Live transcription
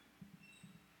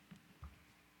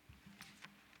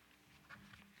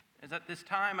As at this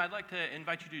time, I'd like to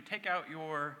invite you to take out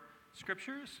your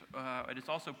scriptures. It is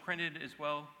also printed as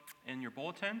well in your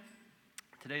bulletin.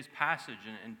 Today's passage,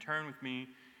 and turn with me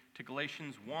to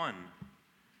Galatians 1.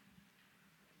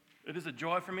 It is a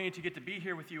joy for me to get to be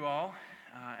here with you all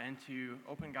and to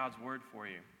open God's Word for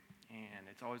you. And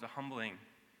it's always a humbling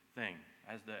thing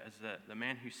as the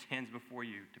man who stands before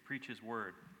you to preach His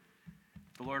Word.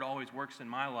 The Lord always works in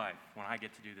my life when I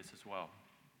get to do this as well.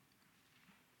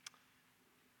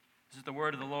 This is the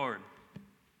word of the Lord.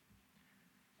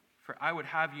 For I would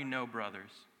have you know,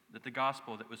 brothers, that the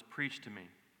gospel that was preached to me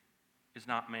is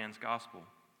not man's gospel.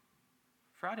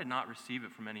 For I did not receive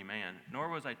it from any man, nor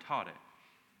was I taught it,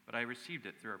 but I received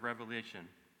it through a revelation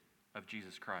of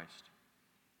Jesus Christ.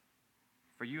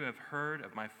 For you have heard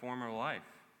of my former life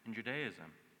in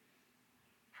Judaism,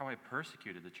 how I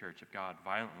persecuted the church of God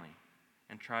violently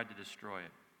and tried to destroy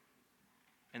it.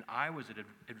 And I was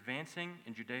advancing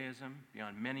in Judaism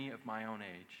beyond many of my own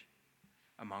age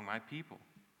among my people.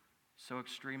 So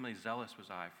extremely zealous was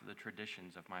I for the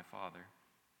traditions of my father.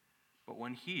 But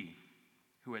when He,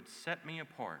 who had set me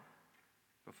apart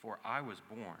before I was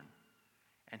born,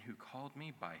 and who called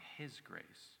me by His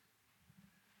grace,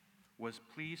 was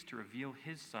pleased to reveal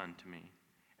His Son to me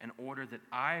in order that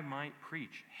I might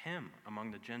preach Him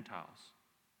among the Gentiles,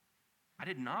 I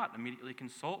did not immediately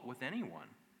consult with anyone,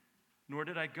 nor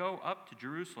did I go up to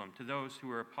Jerusalem to those who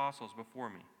were apostles before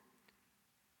me.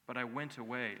 But I went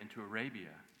away into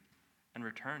Arabia and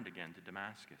returned again to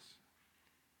Damascus.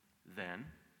 Then,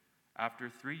 after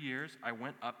 3 years, I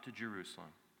went up to Jerusalem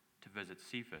to visit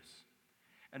Cephas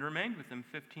and remained with him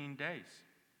 15 days.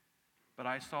 But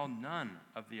I saw none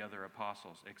of the other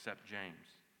apostles except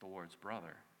James, the Lord's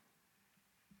brother.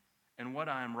 And what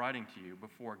I am writing to you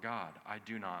before God, I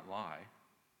do not lie.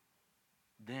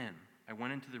 Then I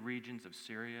went into the regions of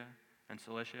Syria and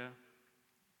Cilicia,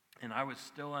 and I was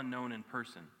still unknown in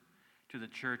person to the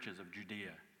churches of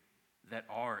Judea that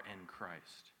are in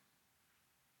Christ.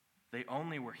 They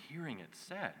only were hearing it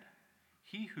said,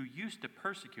 He who used to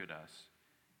persecute us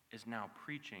is now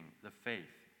preaching the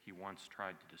faith he once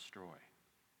tried to destroy.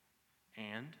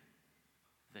 And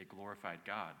they glorified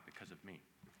God because of me.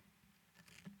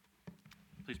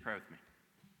 Please pray with me.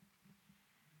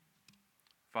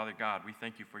 Father God, we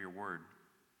thank you for your word,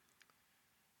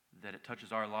 that it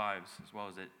touches our lives as well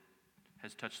as it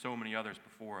has touched so many others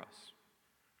before us,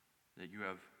 that you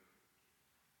have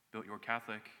built your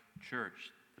Catholic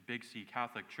Church, the Big C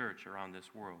Catholic Church around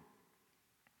this world.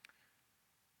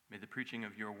 May the preaching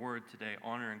of your word today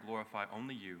honor and glorify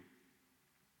only you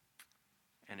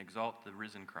and exalt the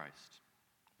risen Christ.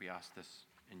 We ask this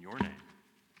in your name.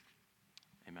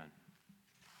 Amen.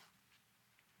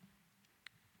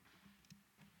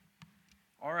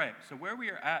 All right, so where we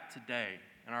are at today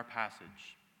in our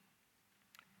passage,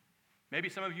 maybe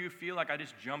some of you feel like I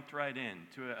just jumped right in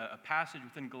to a passage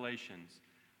within Galatians.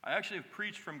 I actually have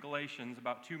preached from Galatians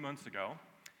about 2 months ago,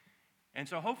 and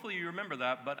so hopefully you remember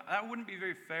that, but that wouldn't be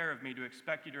very fair of me to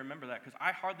expect you to remember that because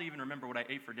I hardly even remember what I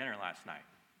ate for dinner last night.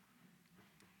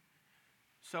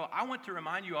 So I want to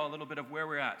remind you all a little bit of where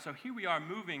we're at. So here we are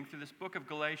moving through this book of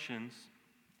Galatians,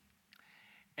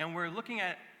 and we're looking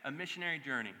at a missionary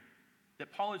journey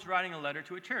that Paul is writing a letter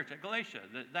to a church at Galatia.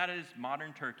 That is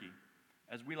modern Turkey,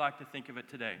 as we like to think of it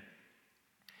today.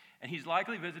 And he's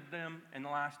likely visited them in the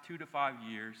last 2 to 5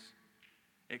 years.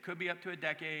 It could be up to a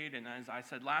decade, and as I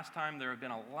said last time, there have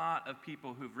been a lot of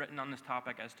people who've written on this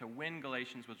topic as to when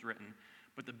Galatians was written.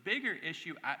 But the bigger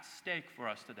issue at stake for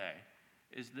us today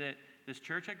is that this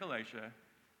church at Galatia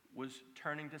was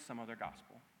turning to some other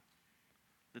gospel.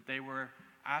 That they were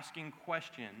asking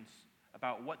questions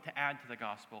about what to add to the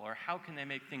gospel, or how can they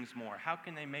make things more? How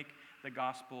can they make the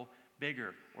gospel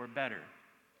bigger or better?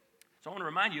 So I want to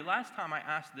remind you, last time I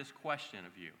asked this question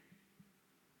of you.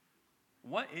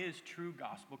 What is true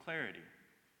gospel clarity?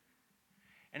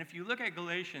 And if you look at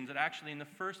Galatians, it actually in the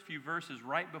first few verses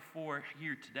right before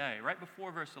here today, right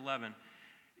before verse 11,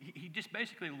 he just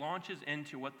basically launches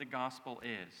into what the gospel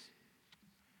is.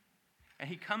 And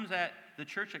he comes at the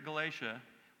church at Galatia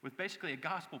with basically a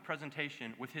gospel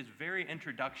presentation with his very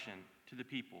introduction to the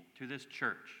people, to this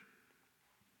church.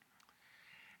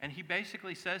 And he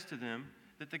basically says to them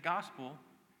that the gospel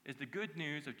is the good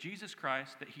news of Jesus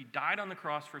Christ, that he died on the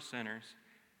cross for sinners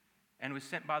and was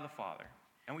sent by the Father.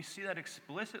 And we see that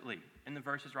explicitly in the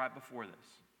verses right before this.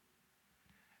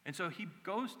 And so he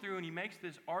goes through and he makes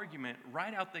this argument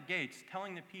right out the gates,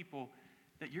 telling the people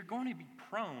that you're going to be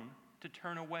prone to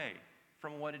turn away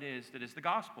from what it is that is the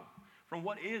gospel, from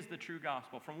what is the true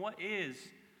gospel, from what is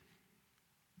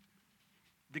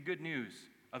the good news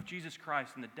of Jesus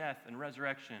Christ and the death and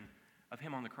resurrection of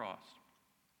him on the cross.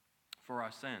 for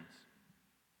our sins.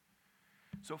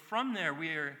 So from there, we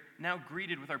are now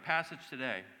greeted with our passage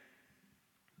today.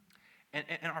 And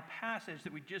our passage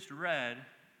that we just read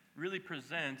really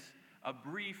presents a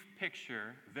brief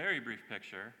picture, very brief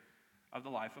picture, of the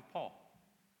life of Paul,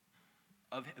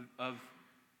 of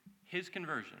his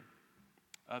conversion,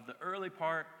 of the early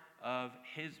part of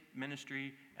his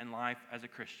ministry and life as a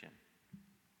Christian.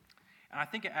 And I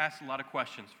think it asks a lot of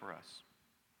questions for us.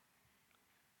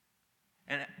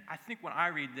 And I think when I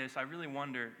read this, I really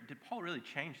wonder, did Paul really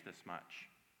change this much?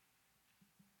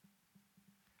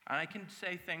 And I can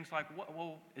say things like,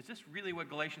 well, is this really what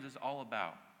Galatians is all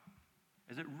about?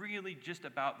 Is it really just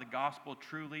about the gospel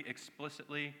truly,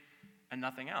 explicitly, and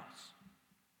nothing else?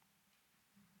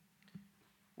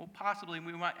 Well, possibly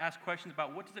we might ask questions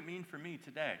about, what does it mean for me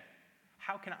today?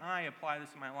 How can I apply this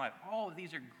in my life? All of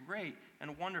these are great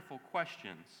and wonderful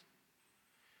questions.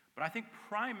 But I think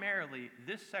primarily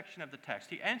this section of the text,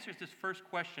 he answers this first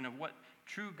question of what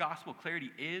true gospel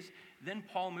clarity is. Then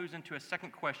Paul moves into a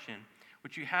second question,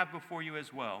 which you have before you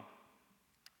as well,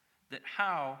 that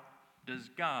how does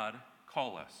God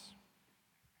call us?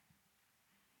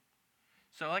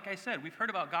 So like I said, we've heard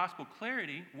about gospel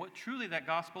clarity, what truly that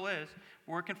gospel is.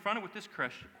 We're confronted with this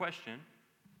question,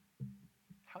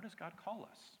 how does God call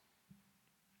us?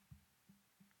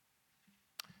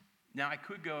 Now, I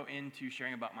could go into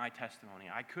sharing about my testimony.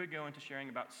 I could go into sharing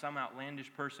about some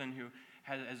outlandish person who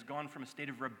has gone from a state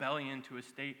of rebellion to a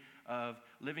state of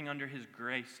living under his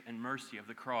grace and mercy of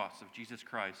the cross of Jesus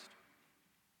Christ.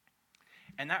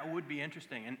 And that would be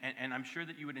interesting, and I'm sure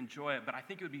that you would enjoy it, but I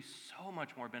think it would be so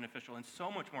much more beneficial and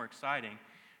so much more exciting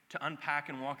to unpack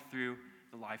and walk through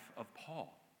the life of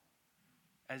Paul,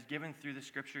 as given through the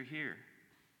scripture here,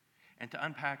 and to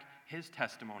unpack his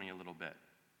testimony a little bit.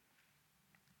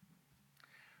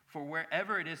 For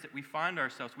wherever it is that we find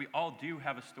ourselves, we all do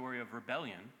have a story of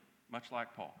rebellion, much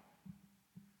like Paul.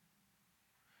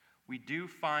 We do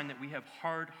find that we have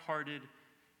hard-hearted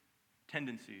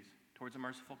tendencies towards a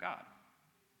merciful God.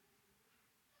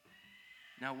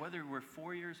 Now, whether we're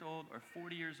 4 years old or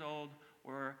 40 years old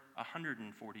or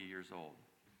 140 years old,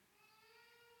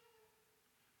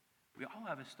 we all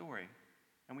have a story,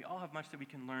 and we all have much that we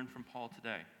can learn from Paul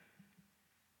today.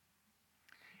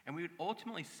 And we would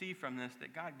ultimately see from this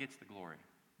that God gets the glory.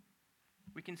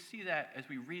 We can see that as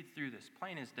we read through this,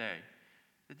 plain as day,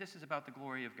 that this is about the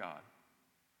glory of God,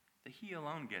 that he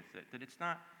alone gets it, that it's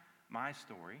not my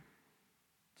story,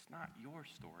 it's not your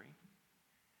story,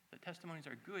 that testimonies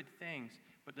are good things,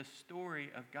 but the story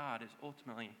of God is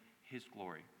ultimately his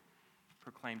glory,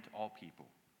 proclaimed to all people.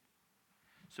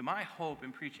 So my hope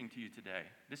in preaching to you today,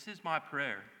 this is my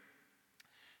prayer,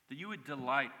 that you would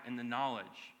delight in the knowledge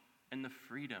and the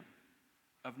freedom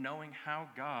of knowing how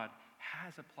God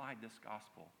has applied this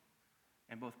gospel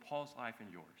in both Paul's life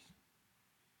and yours.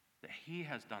 That he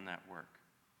has done that work.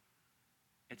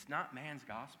 It's not man's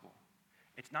gospel.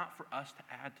 It's not for us to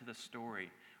add to the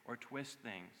story or twist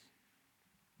things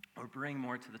or bring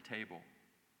more to the table.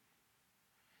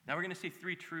 Now we're going to see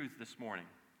three truths this morning.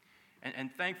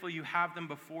 And thankfully you have them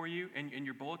before you in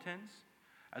your bulletins,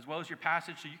 as well as your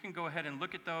passage, so you can go ahead and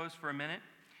look at those for a minute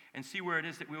and see where it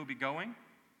is that we will be going.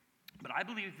 But I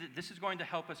believe that this is going to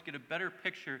help us get a better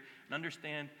picture and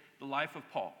understand the life of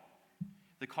Paul,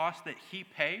 the cost that he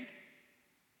paid,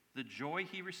 the joy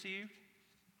he received,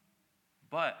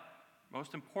 but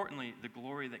most importantly, the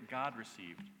glory that God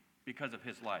received because of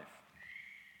his life.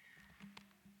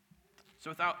 So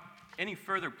without any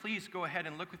further, please go ahead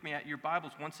and look with me at your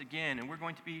Bibles once again, and we're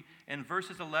going to be in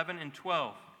verses 11 and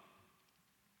 12.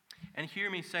 And hear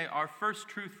me say, our first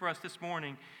truth for us this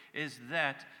morning is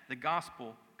that the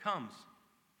gospel comes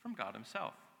from God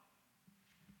himself.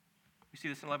 We see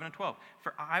this in 11 and 12.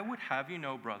 For I would have you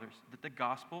know, brothers, that the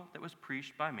gospel that was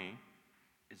preached by me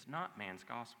is not man's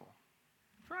gospel.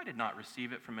 For I did not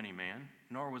receive it from any man,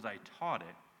 nor was I taught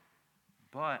it,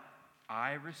 but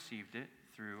I received it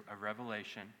through a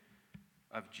revelation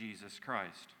of Jesus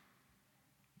Christ.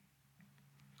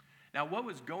 Now, what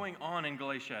was going on in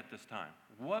Galatia at this time?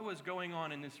 What was going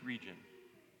on in this region?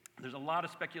 There's a lot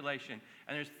of speculation,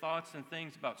 and there's thoughts and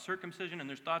things about circumcision, and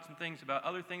there's thoughts and things about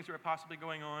other things that are possibly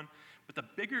going on. But the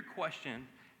bigger question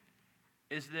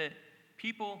is that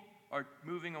people are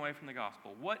moving away from the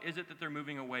gospel. What is it that they're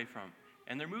moving away from?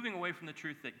 And they're moving away from the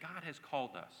truth that God has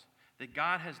called us, that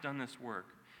God has done this work,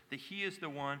 that he is the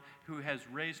one who has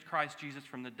raised Christ Jesus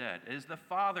from the dead. It is the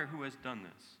Father who has done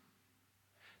this,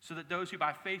 so that those who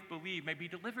by faith believe may be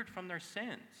delivered from their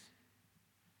sins.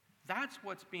 That's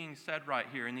what's being said right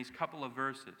here in these couple of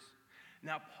verses.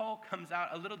 Now, Paul comes out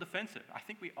a little defensive. I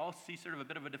think we all see sort of a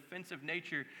bit of a defensive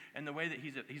nature in the way that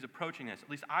he's approaching this. At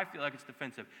least I feel like it's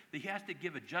defensive. That he has to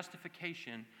give a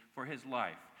justification for his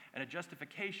life and a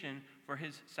justification for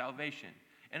his salvation.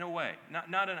 In a way,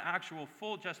 not an actual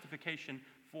full justification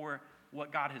for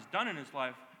what God has done in his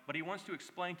life, but he wants to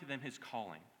explain to them his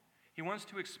calling. He wants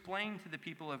to explain to the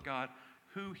people of God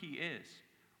who he is,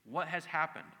 what has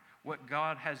happened, what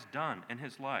God has done in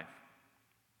his life.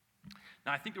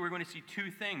 Now, I think that we're going to see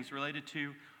two things related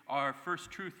to our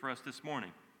first truth for us this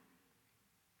morning.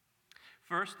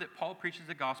 First, that Paul preaches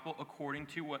the gospel according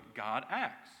to what God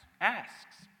asks.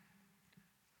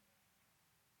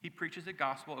 He preaches the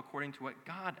gospel according to what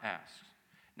God asks.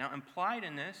 Now, implied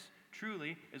in this,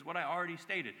 truly, is what I already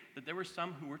stated, that there were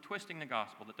some who were twisting the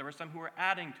gospel, that there were some who were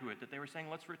adding to it, that they were saying,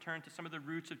 let's return to some of the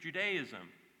roots of Judaism,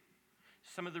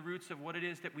 some of the roots of what it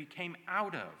is that we came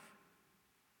out of.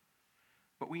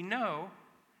 But we know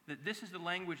that this is the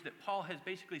language that Paul has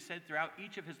basically said throughout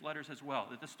each of his letters as well.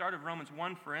 At the start of Romans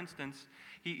 1, for instance,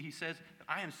 he says,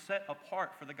 I am set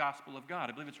apart for the gospel of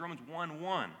God. I believe it's Romans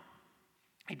 1:1.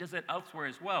 He does that elsewhere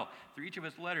as well, through each of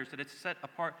his letters, that it's set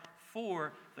apart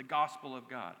for the gospel of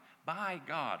God, by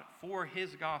God, for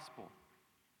his gospel.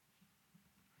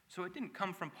 So it didn't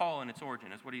come from Paul in its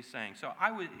origin, is what he's saying. So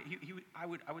I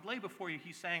would lay before you,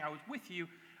 he's saying, I was with you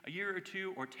a year or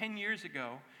 2 or 10 years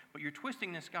ago, but you're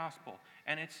twisting this gospel,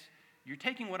 and you're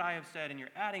taking what I have said and you're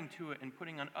adding to it and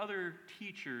putting on other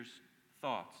teachers'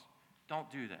 thoughts.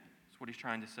 Don't do that. That's what he's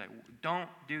trying to say. Don't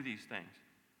do these things.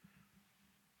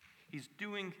 He's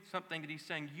doing something that he's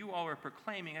saying, you all are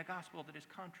proclaiming a gospel that is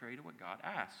contrary to what God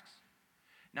asks.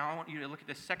 Now I want you to look at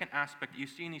the second aspect that you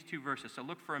see in these 2 verses. So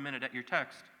look for a minute at your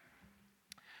text.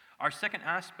 Our second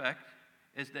aspect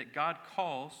is that God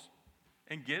calls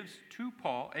and gives to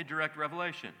Paul a direct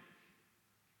revelation.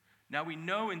 Now we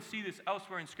know and see this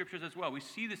elsewhere in scriptures as well. We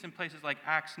see this in places like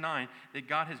Acts 9, that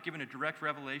God has given a direct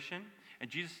revelation, and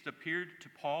Jesus appeared to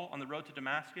Paul on the road to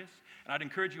Damascus. And I'd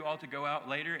encourage you all to go out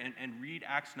later and read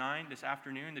Acts 9 this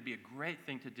afternoon. That'd be a great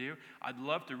thing to do. I'd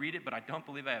love to read it, but I don't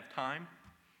believe I have time.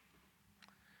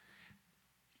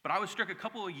 But I was struck a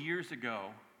couple of years ago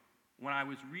when I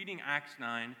was reading Acts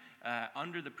 9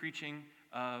 under the preaching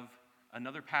of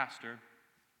another pastor,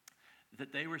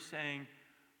 that they were saying,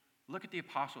 look at the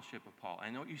apostleship of Paul.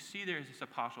 And what you see there is this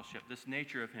apostleship, this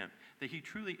nature of him, that he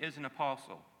truly is an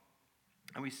apostle.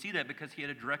 And we see that because he had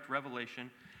a direct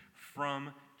revelation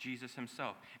from Jesus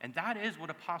himself. And that is what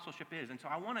apostleship is. And so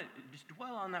I want to just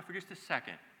dwell on that for just a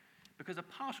second. Because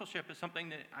apostleship is something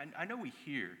that I know we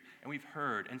hear and we've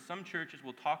heard. And some churches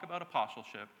will talk about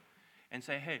apostleship and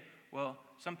say, hey, well,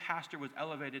 some pastor was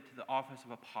elevated to the office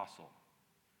of apostle.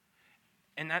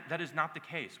 And that is not the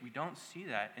case. We don't see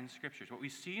that in Scriptures. What we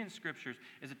see in Scriptures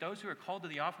is that those who are called to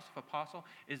the office of apostle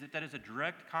is that is a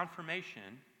direct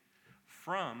confirmation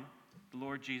from the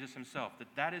Lord Jesus himself.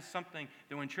 That is something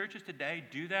that when churches today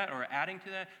do that or are adding to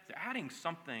that, they're adding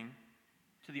something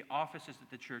to the offices that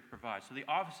the church provides, so the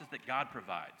offices that God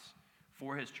provides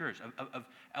for his church, of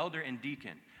elder and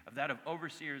deacon, of that of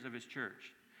overseers of his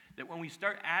church. That when we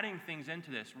start adding things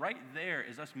into this, right there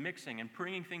is us mixing and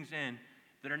bringing things in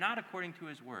that are not according to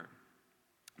his word,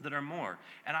 that are more.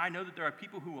 And I know that there are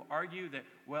people who will argue that,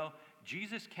 well,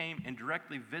 Jesus came and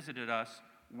directly visited us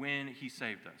when he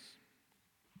saved us.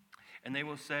 And they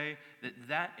will say that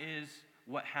that is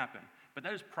what happened. But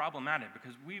that is problematic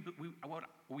because what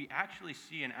we actually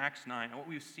see in Acts 9 and what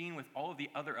we've seen with all of the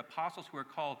other apostles who are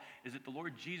called is that the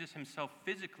Lord Jesus himself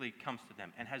physically comes to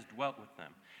them and has dwelt with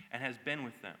them and has been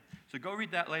with them. So go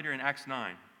read that later in Acts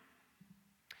 9.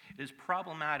 It is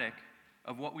problematic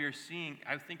of what we are seeing,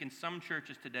 I think, in some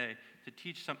churches today to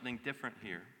teach something different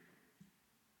here.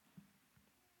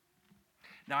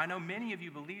 Now, I know many of you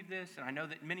believe this, and I know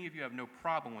that many of you have no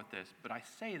problem with this, but I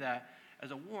say that as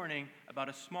a warning about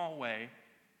a small way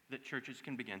that churches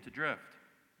can begin to drift.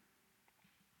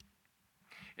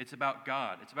 It's about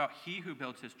God. It's about he who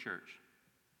builds his church.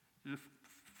 The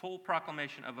full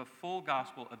proclamation of a full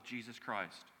gospel of Jesus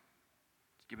Christ.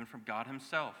 It's given from God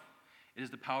himself. It is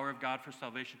the power of God for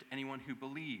salvation to anyone who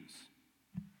believes.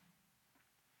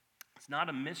 It's not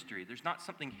a mystery. There's not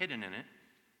something hidden in it.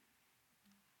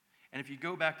 And if you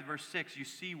go back to verse 6, you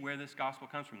see where this gospel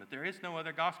comes from. That there is no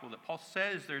other gospel. That Paul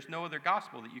says there's no other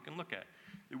gospel that you can look at.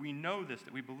 That we know this,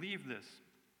 that we believe this.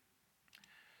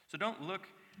 So don't look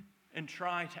and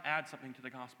try to add something to the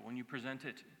gospel when you present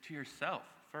it to yourself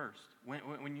first.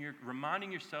 When you're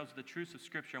reminding yourselves of the truths of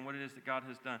Scripture and what it is that God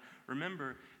has done,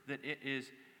 remember that it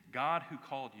is God who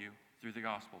called you through the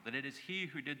gospel. That it is he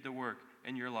who did the work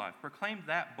in your life. Proclaim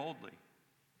that boldly.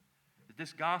 That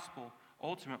this gospel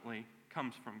ultimately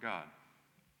comes from God.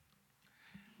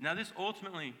 Now, this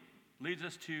ultimately leads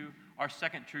us to our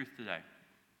second truth today.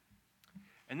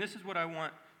 And this is what I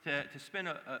want to spend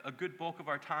a good bulk of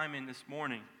our time in this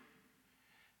morning.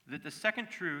 That the second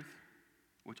truth,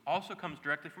 which also comes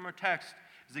directly from our text,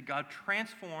 is that God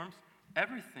transforms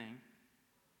everything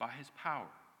by his power.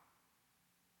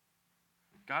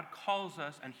 God calls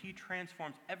us and he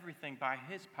transforms everything by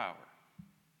his power.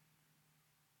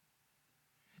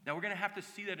 Now, we're going to have to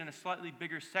see that in a slightly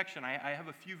bigger section. I have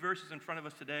a few verses in front of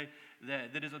us today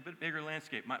that is a bit bigger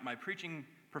landscape. My preaching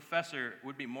professor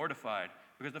would be mortified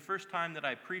because the first time that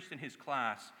I preached in his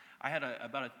class, I had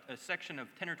about a section of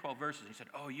 10 or 12 verses. He said,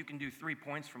 oh, you can do 3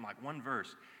 points from like one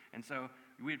verse. And so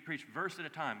we would preach verse at a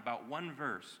time, about one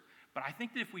verse. But I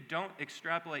think that if we don't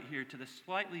extrapolate here to the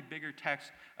slightly bigger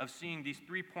text of seeing these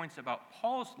 3 points about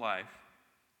Paul's life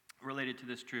related to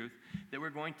this truth, that we're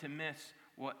going to miss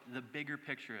what the bigger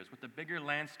picture is, what the bigger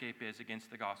landscape is against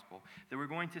the gospel. That we're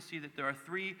going to see that there are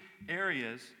 3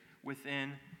 areas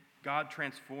within God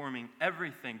transforming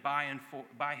everything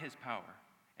by his power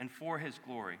and for his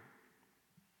glory.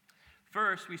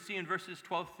 First, we see in verses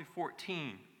 12 through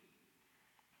 14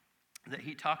 that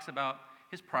he talks about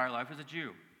his prior life as a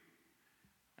Jew.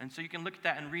 And so you can look at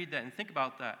that and read that and think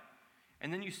about that.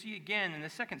 And then you see again in the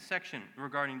second section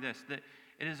regarding this that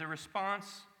it is a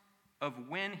response of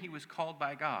when he was called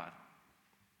by God.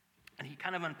 And he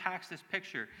kind of unpacks this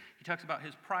picture. He talks about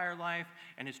his prior life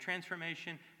and his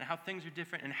transformation and how things are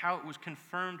different and how it was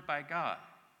confirmed by God.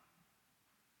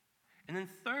 And then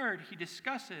third, he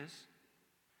discusses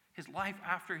his life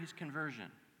after his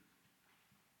conversion.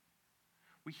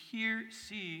 We here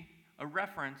see a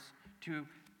reference to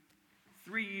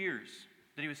 3 years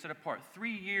that he was set apart,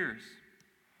 3 years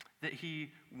that he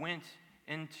went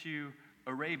into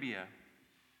Arabia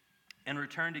and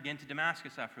returned again to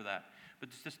Damascus after that. But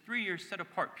it's this 3 year set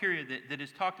apart period that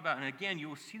is talked about. And again, you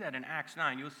will see that in Acts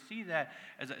 9. You'll see that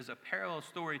as a parallel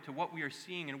story to what we are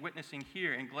seeing and witnessing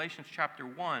here in Galatians chapter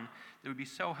 1 that would be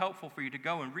so helpful for you to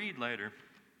go and read later.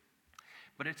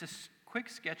 But it's a quick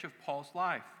sketch of Paul's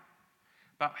life,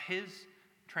 about his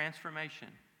transformation.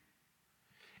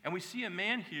 And we see a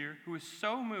man here who is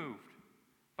so moved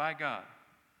by God.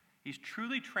 He's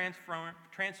truly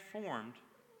transformed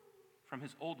from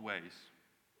his old ways,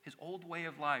 his old way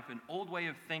of life, an old way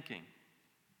of thinking,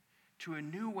 to a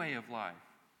new way of life.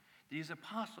 That he's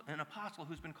an apostle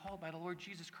who's been called by the Lord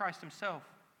Jesus Christ himself.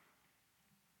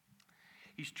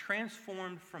 He's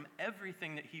transformed from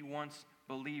everything that he once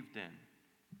believed in.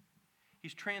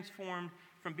 He's transformed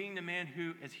from being the man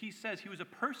who, as he says, he was a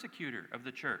persecutor of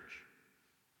the church.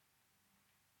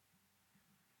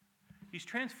 He's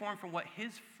transformed from what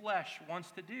his flesh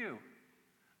wants to do,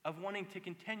 of wanting to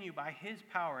continue by his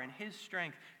power and his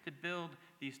strength to build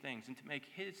these things and to make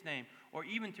his name, or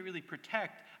even to really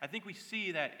protect. I think we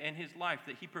see that in his life,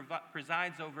 that he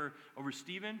presides over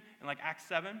Stephen in like Acts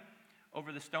 7,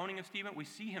 over the stoning of Stephen. We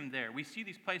see him there. We see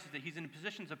these places that he's in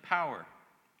positions of power,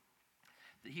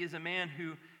 that he is a man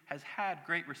who has had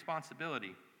great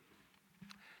responsibility.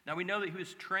 Now, we know that he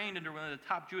was trained under one of the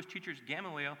top Jewish teachers,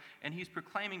 Gamaliel, and he's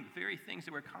proclaiming the very things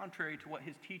that were contrary to what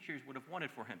his teachers would have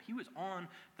wanted for him. He was on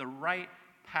the right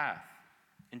path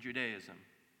in Judaism.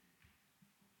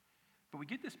 But we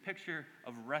get this picture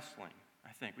of wrestling,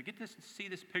 I think. We get to see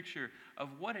this picture of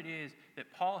what it is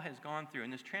that Paul has gone through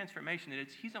and this transformation, that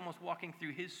he's almost walking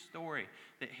through his story,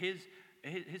 that his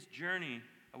journey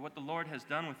of what the Lord has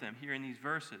done with him here in these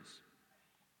verses.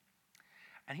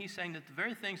 And he's saying that the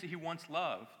very things that he once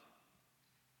loved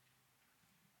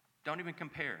don't even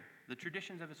compare. The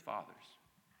traditions of his fathers,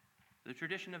 the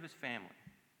tradition of his family,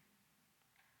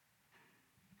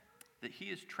 that he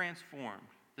is transformed.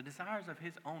 The desires of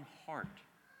his own heart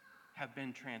have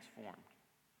been transformed.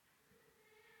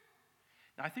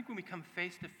 Now, I think when we come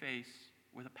face to face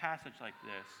with a passage like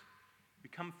this, we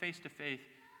come face to face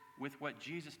with what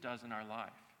Jesus does in our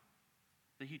life.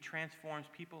 That he transforms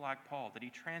people like Paul, that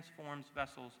he transforms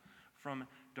vessels from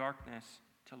darkness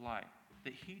to light,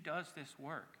 that he does this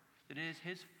work, that it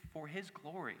is for his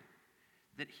glory,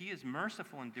 that he is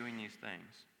merciful in doing these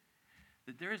things,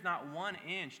 that there is not 1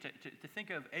 inch, to think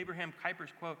of Abraham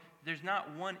Kuyper's quote, there's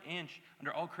not 1 inch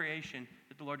under all creation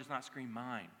that the Lord does not scream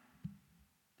mine,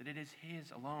 that it is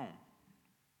his alone.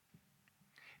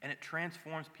 And it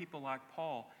transforms people like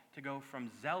Paul to go from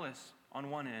zealous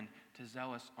on one end to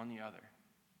zealous on the other.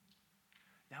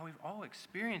 Now, we've all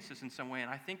experienced this in some way, and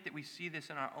I think that we see this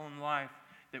in our own life,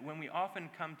 that when we often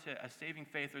come to a saving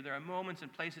faith, or there are moments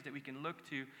and places that we can look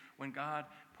to when God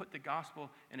put the gospel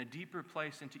in a deeper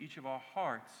place into each of our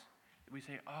hearts, that we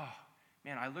say, oh,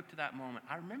 man, I look to that moment.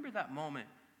 I remember that moment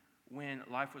when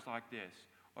life was like this.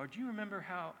 Or do you remember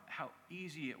how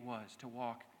easy it was to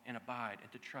walk and abide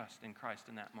and to trust in Christ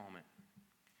in that moment.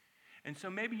 And so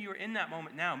maybe you're in that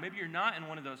moment now. Maybe you're not in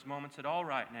one of those moments at all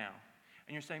right now.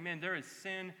 And you're saying, man, there is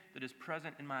sin that is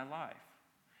present in my life.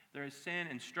 There is sin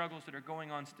and struggles that are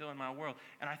going on still in my world.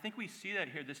 And I think we see that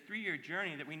here, this 3-year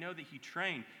journey that we know that he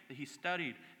trained, that he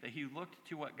studied, that he looked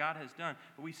to what God has done.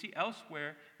 But we see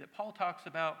elsewhere that Paul talks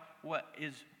about what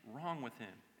is wrong with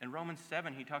him. In Romans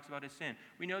 7, he talks about his sin.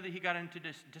 We know that he got into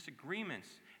disagreements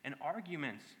and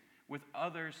arguments with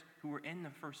others who were in the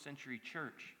first century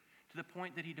church, to the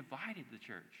point that he divided the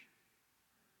church.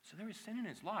 So there was sin in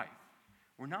his life.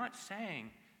 We're not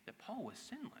saying that Paul was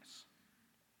sinless.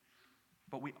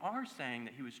 But we are saying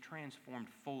that he was transformed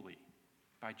fully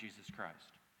by Jesus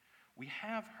Christ. We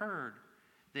have heard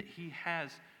that he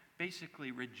has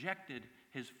basically rejected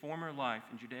his former life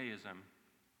in Judaism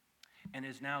and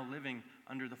is now living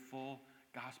under the full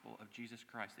gospel of Jesus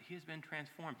Christ, that he has been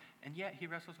transformed, and yet he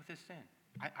wrestles with his sin.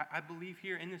 I believe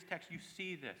here in this text you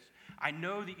see this. I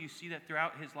know that you see that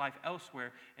throughout his life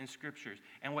elsewhere in Scriptures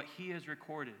and what he has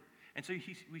recorded. And so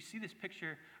we see this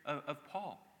picture of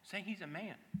Paul saying he's a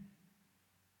man.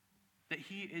 That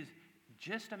he is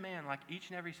just a man like each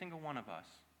and every single one of us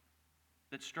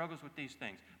that struggles with these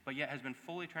things, but yet has been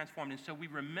fully transformed. And so we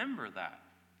remember that,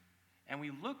 and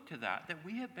we look to that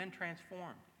we have been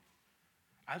transformed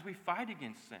as we fight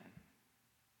against sin,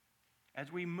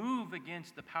 as we move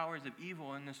against the powers of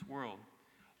evil in this world,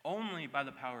 only by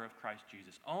the power of Christ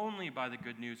Jesus, only by the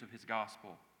good news of his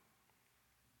gospel.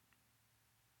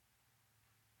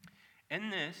 In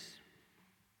this,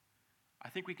 I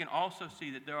think we can also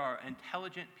see that there are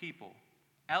intelligent people,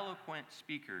 eloquent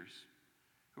speakers,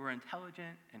 who are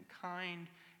intelligent and kind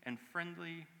and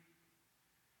friendly,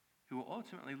 who will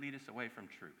ultimately lead us away from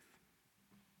truth.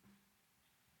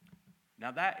 Now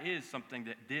that is something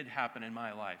that did happen in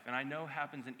my life, and I know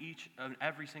happens in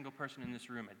every single person in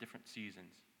this room at different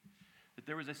seasons. That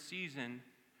there was a season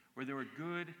where there were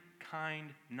good, kind,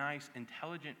 nice,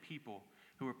 intelligent people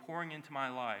who were pouring into my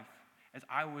life as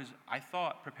I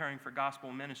thought, preparing for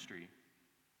gospel ministry,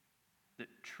 that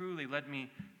truly led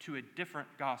me to a different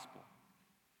gospel,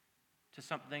 to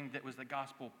something that was the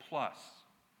gospel plus,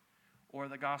 or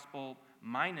the gospel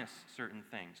minus certain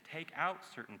things. Take out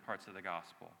certain parts of the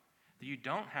gospel, that you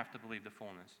don't have to believe the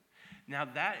fullness. Now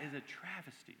that is a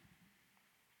travesty.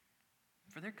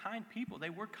 For they're kind people. They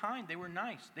were kind. They were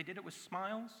nice. They did it with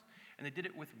smiles, and they did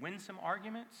it with winsome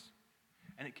arguments,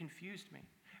 and it confused me.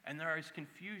 And there is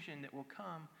confusion that will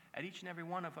come at each and every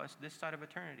one of us this side of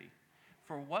eternity.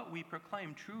 For what we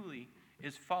proclaim truly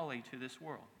is folly to this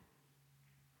world.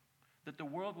 That the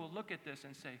world will look at this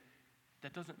and say,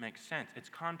 that doesn't make sense. It's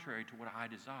contrary to what I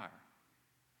desire.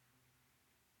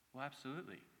 Well,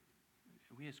 absolutely.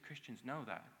 We as Christians know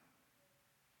that.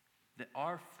 That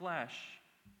our flesh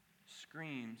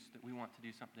screams that we want to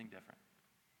do something different.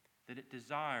 That it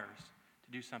desires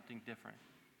to do something different.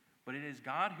 But it is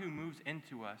God who moves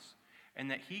into us, and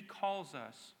that he calls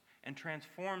us and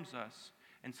transforms us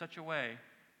in such a way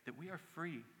that we are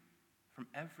free from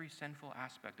every sinful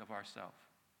aspect of ourselves.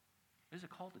 It is a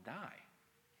call to die.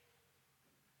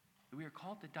 That we are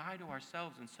called to die to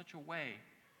ourselves in such a way,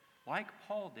 like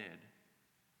Paul did,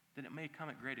 that it may come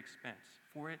at great expense.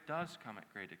 For it does come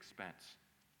at great expense.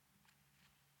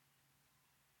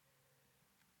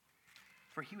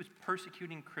 For he was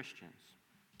persecuting Christians.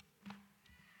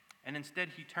 And instead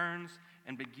he turns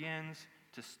and begins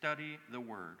to study the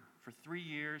Word. For 3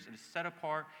 years, it is set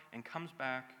apart and comes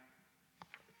back.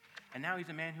 And now he's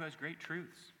a man who has great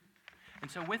truths. And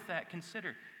so with that,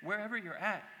 consider, wherever you're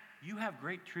at, you have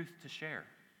great truth to share.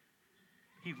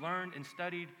 He learned and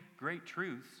studied great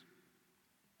truths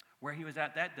where he was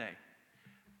at that day.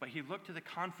 But he looked to the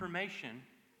confirmation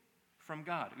from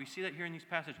God. We see that here in these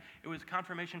passages. It was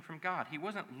confirmation from God. He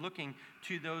wasn't looking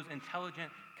to those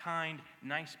intelligent, kind,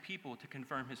 nice people to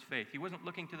confirm his faith. He wasn't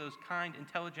looking to those kind,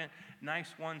 intelligent,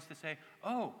 nice ones to say,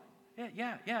 oh,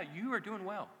 yeah, you are doing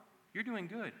well. You're doing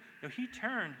good. No, he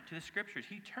turned to the Scriptures.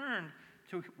 He turned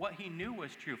to what he knew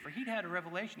was true. For he'd had a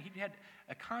revelation. He'd had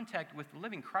a contact with the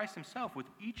living Christ himself, with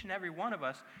each and every one of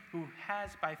us who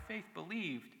has by faith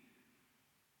believed,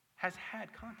 has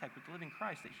had contact with the living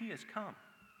Christ, that he has come.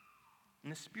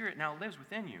 And the Spirit now lives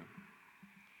within you.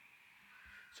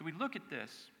 So we look at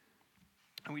this,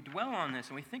 and we dwell on this,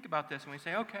 and we think about this, and we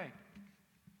say, okay,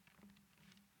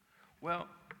 well,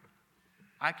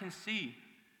 I can see,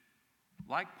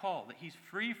 like Paul, that he's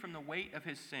free from the weight of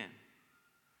his sin,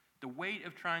 the weight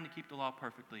of trying to keep the law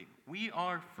perfectly. We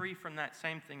are free from that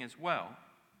same thing as well.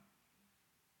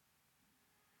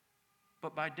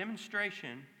 But by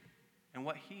demonstration and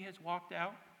what he has walked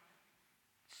out,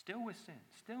 still with sin,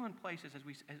 still in places, as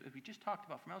we just talked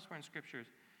about from elsewhere in Scriptures,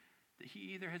 that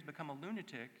he either has become a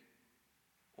lunatic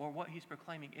or what he's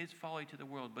proclaiming is folly to the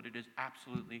world, but it is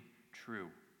absolutely true.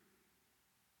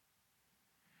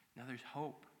 Now there's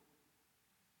hope.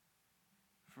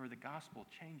 For the gospel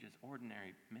changes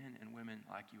ordinary men and women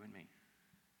like you and me.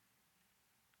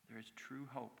 There is true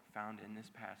hope found in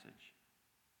this passage.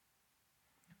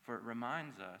 For it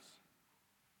reminds us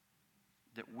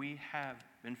that we have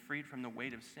been freed from the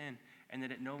weight of sin and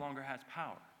that it no longer has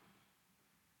power.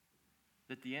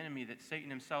 That the enemy, that Satan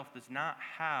himself, does not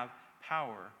have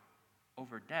power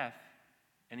over death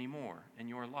anymore in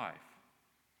your life.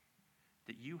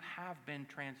 That you have been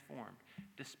transformed,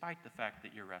 despite the fact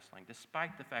that you're wrestling,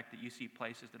 despite the fact that you see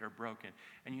places that are broken,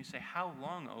 and you say, how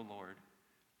long, O Lord?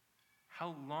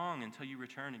 How long until you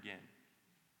return again?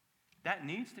 That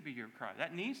needs to be your cry.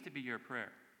 That needs to be your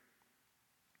prayer.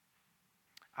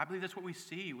 I believe that's what we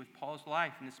see with Paul's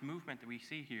life and this movement that we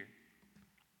see here.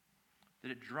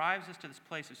 That it drives us to this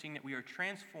place of seeing that we are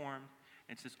transformed,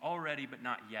 and it says already but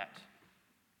not yet.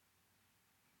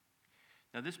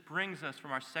 Now this brings us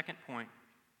from our second point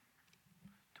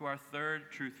to our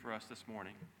third truth for us this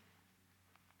morning.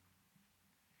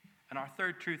 And our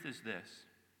third truth is this: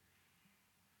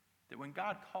 that when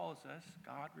God calls us,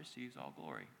 God receives all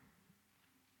glory.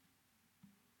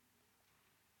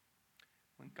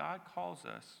 When God calls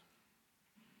us,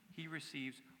 he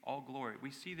receives all glory.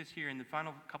 We see this here in the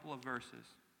final couple of verses.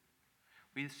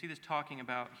 We see this talking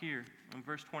about here in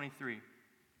verse 22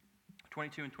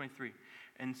 and 23.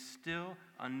 And still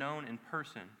unknown in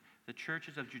person, the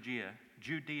churches of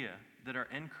Judea that are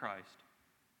in Christ,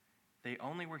 they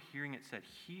only were hearing it said,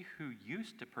 he who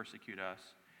used to persecute us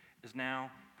is now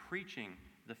preaching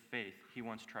the faith he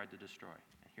once tried to destroy.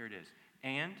 And here it is.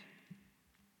 And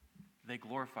they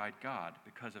glorified God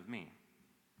because of me.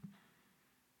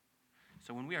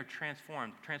 So when we are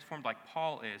transformed like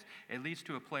Paul is, it leads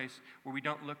to a place where we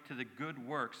don't look to the good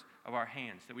works of our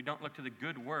hands, that we don't look to the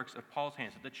good works of Paul's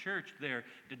hands. That the church there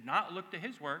did not look to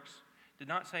his works, did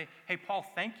not say, hey, Paul,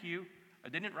 thank you. I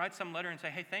didn't write some letter and say,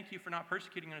 hey, thank you for not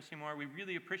persecuting us anymore. We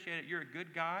really appreciate it. You're a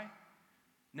good guy.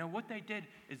 No, what they did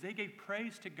is they gave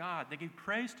praise to God. They gave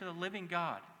praise to the living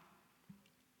God.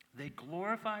 They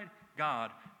glorified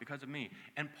God because of me.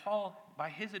 And Paul, by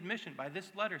his admission, by this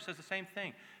letter, says the same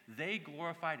thing. They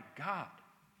glorified God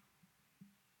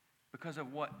because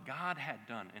of what God had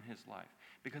done in his life,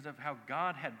 because of how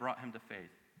God had brought him to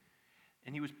faith.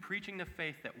 And he was preaching the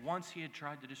faith that once he had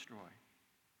tried to destroy.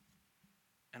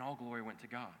 And all glory went to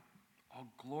God. All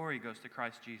glory goes to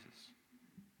Christ Jesus.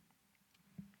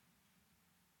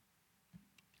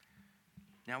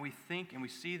 Now we think and we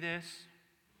see this,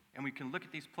 and we can look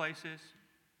at these places,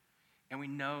 and we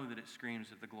know that it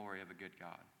screams of the glory of a good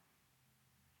God.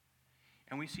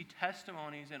 And we see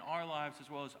testimonies in our lives as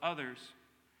well as others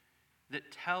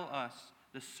that tell us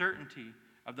the certainty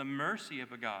of the mercy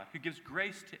of a God who gives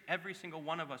grace to every single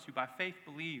one of us who by faith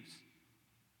believes.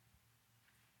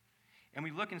 And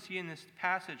we look and see in this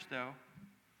passage, though,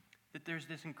 that there's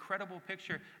this incredible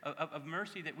picture of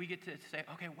mercy that we get to say,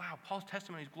 okay, wow, Paul's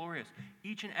testimony is glorious.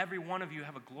 Each and every one of you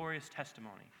have a glorious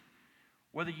testimony.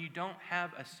 Whether you don't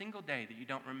have a single day that you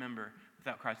don't remember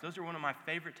without Christ. Those are one of my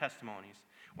favorite testimonies.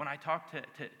 When I talk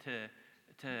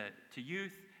to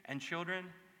youth and children,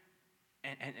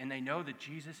 and they know that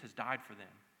Jesus has died for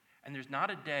them. And there's not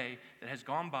a day that has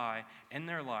gone by in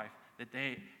their life that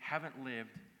they haven't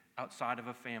lived outside of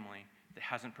a family that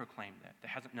hasn't proclaimed that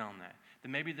hasn't known that. That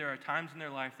maybe there are times in their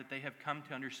life that they have come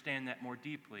to understand that more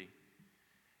deeply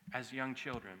as young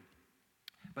children.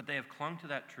 But they have clung to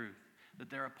that truth, that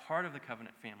they're a part of the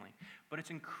covenant family. But it's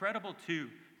incredible, too,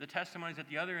 the testimonies at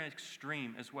the other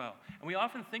extreme as well. And we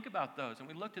often think about those, and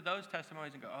we look to those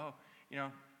testimonies and go,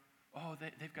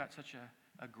 they've got such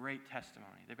a great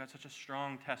testimony. They've got such a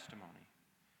strong testimony.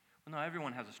 Well, no,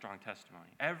 everyone has a strong testimony.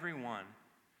 Everyone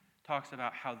talks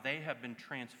about how they have been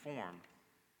transformed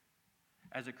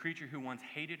as a creature who once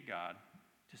hated God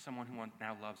to someone who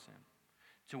now loves him,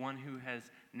 to one who has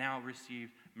now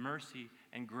received mercy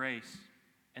and grace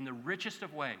in the richest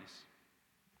of ways.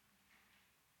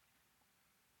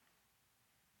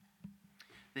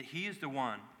 That he is the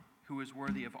one who is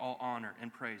worthy of all honor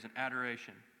and praise and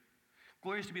adoration.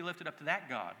 Glory is to be lifted up to that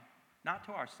God, not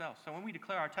to ourselves. So when we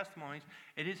declare our testimonies,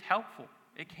 it is helpful.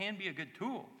 It can be a good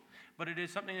tool. But it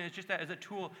is something that is just that as a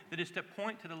tool that is to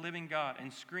point to the living God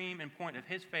and scream and point of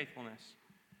his faithfulness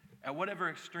at whatever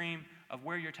extreme of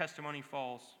where your testimony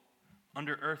falls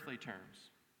under earthly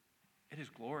terms. It is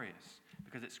glorious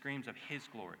because it screams of his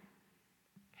glory,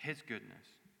 his goodness,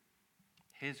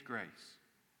 his grace.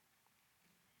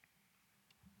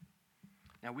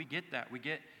 Now we get that. We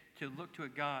get to look to a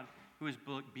God who is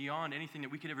beyond anything that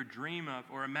we could ever dream of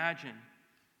or imagine,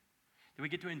 that we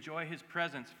get to enjoy his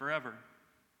presence forever.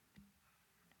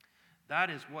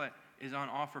 That is what is on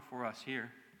offer for us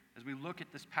here. As we look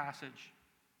at this passage,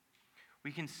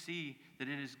 we can see that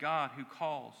it is God who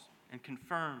calls and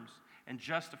confirms and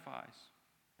justifies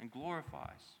and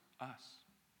glorifies us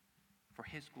for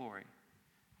his glory.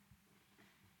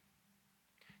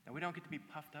 Now, we don't get to be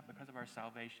puffed up because of our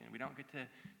salvation. We don't get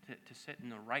to sit in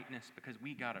the rightness because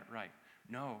we got it right.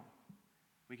 No,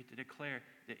 we get to declare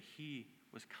that he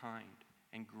was kind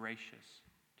and gracious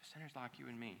to sinners like you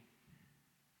and me.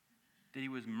 That he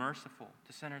was merciful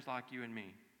to sinners like you and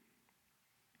me.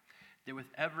 That with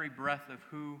every breath of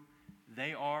who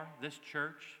they are, this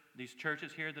church, these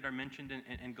churches here that are mentioned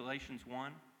in Galatians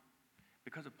 1,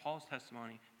 because of Paul's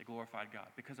testimony, they glorified God.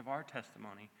 Because of our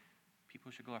testimony, people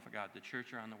should glorify God. The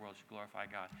church around the world should glorify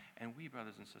God. And we,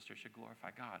 brothers and sisters, should glorify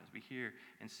God as we hear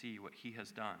and see what he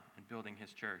has done in building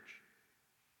his church.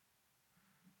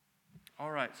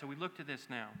 All right, so we looked at this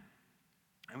now,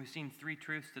 and we've seen 3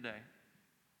 truths today.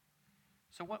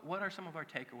 So what are some of our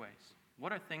takeaways?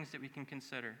 What are things that we can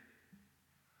consider?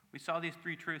 We saw these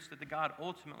 3 truths that God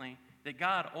ultimately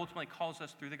calls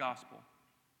us through the gospel.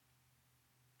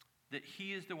 That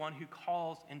he is the one who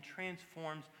calls and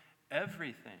transforms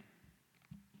everything.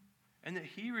 And that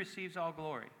he receives all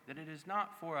glory. That it is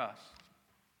not for us.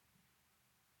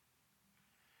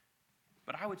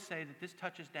 But I would say that this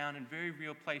touches down in very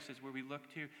real places where we look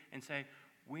to and say,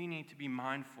 we need to be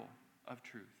mindful of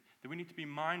truth. That we need to be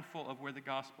mindful of where the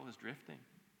gospel is drifting.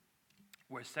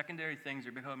 Where secondary things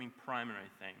are becoming primary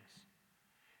things.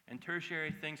 And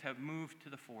tertiary things have moved to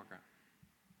the foreground.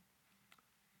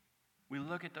 We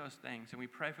look at those things and we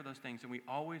pray for those things, and we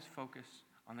always focus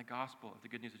on the gospel of the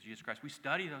good news of Jesus Christ. We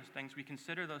study those things, we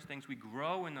consider those things, we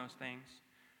grow in those things.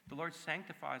 The Lord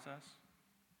sanctifies us.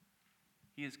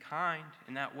 He is kind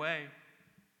in that way.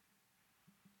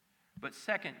 But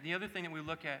second, the other thing that we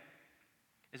look at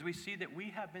is we see that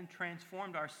we have been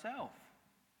transformed ourselves.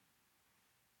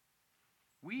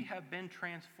 We have been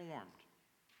transformed.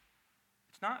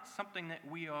 It's not something that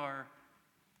we are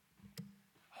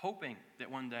hoping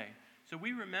that one day. So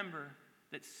we remember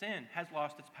that sin has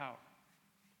lost its power.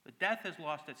 That death has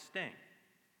lost its sting.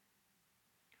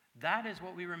 That is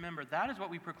what we remember. That is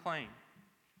what we proclaim.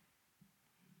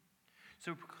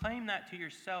 So proclaim that to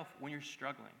yourself when you're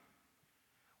struggling.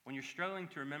 When you're struggling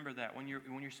to remember that. When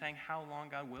you're saying, how long,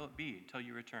 God, will it be until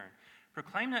you return?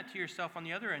 Proclaim that to yourself on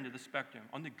the other end of the spectrum,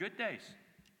 on the good days.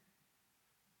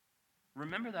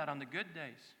 Remember that on the good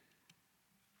days.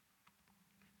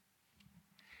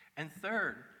 And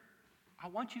third, I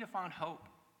want you to find hope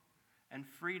and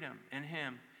freedom in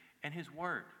him and his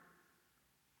word.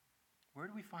 Where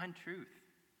do we find truth?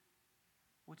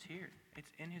 What's here? It's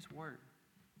in his word.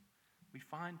 We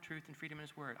find truth and freedom in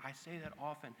his word. I say that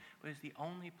often, but it's the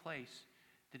only place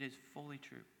that is fully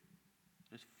true,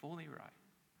 that is fully right,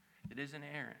 that is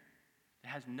inerrant, that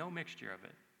has no mixture of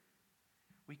it.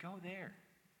 We go there.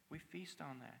 We feast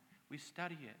on that. We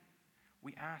study it.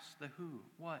 We ask the who,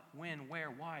 what, when, where,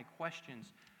 why questions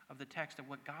of the text of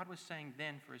what God was saying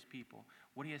then for his people,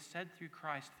 what he has said through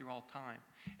Christ through all time,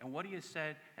 and what he has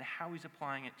said and how he's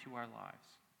applying it to our lives.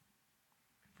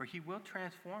 For he will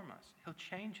transform us. He'll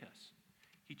change us.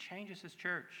 He changes his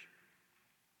church.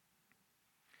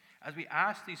 As we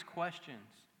ask these questions,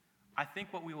 I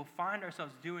think what we will find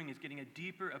ourselves doing is getting a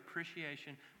deeper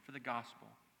appreciation for the gospel.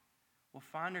 We'll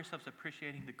find ourselves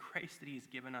appreciating the grace that he has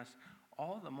given us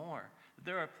all the more.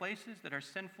 There are places that are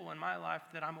sinful in my life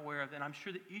that I'm aware of, and I'm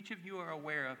sure that each of you are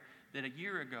aware of, that a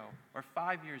year ago, or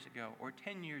 5 years ago, or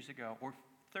 10 years ago, or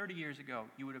 30 years ago,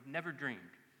 you would have never dreamed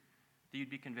that you'd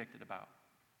be convicted about.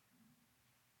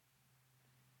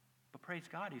 But praise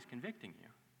God, he's convicting you.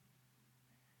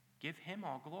 Give him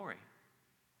all glory.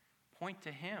 Point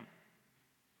to him.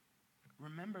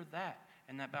 Remember that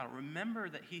in that battle. Remember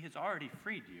that he has already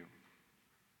freed you.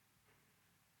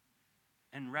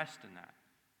 And rest in that.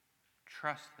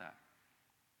 Trust that.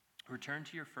 Return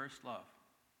to your first love,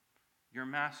 your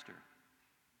master,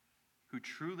 who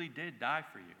truly did die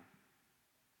for you.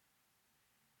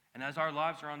 And as our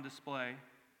lives are on display,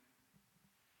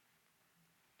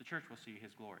 the church will see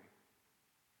his glory.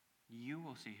 You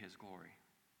will see his glory.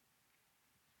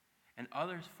 And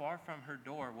others far from her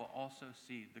door will also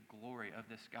see the glory of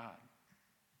this God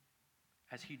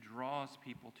as he draws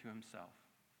people to himself.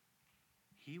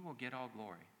 He will get all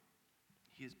glory.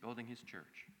 He is building his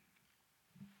church.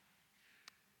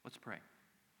 Let's pray.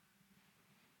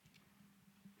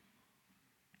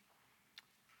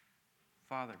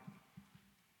 Father,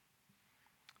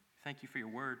 thank you for your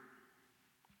word,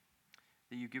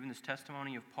 that you've given this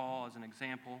testimony of Paul as an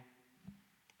example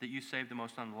that you saved the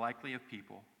most unlikely of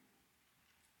people,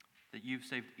 that you've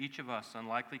saved each of us,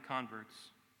 unlikely converts,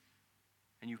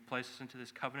 and you've placed us into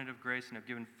this covenant of grace and have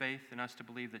given faith in us to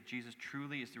believe that Jesus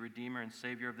truly is the Redeemer and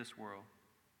Savior of this world.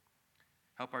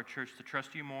 Help our church to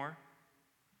trust you more,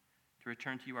 to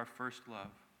return to you our first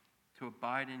love, to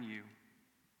abide in you.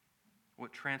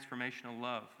 What transformational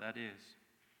love that is.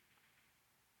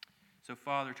 So,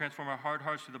 Father, transform our hard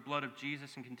hearts through the blood of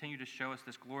Jesus and continue to show us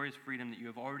this glorious freedom that you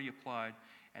have already applied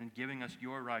and giving us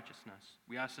your righteousness.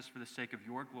 We ask this for the sake of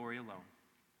your glory alone.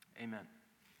 Amen.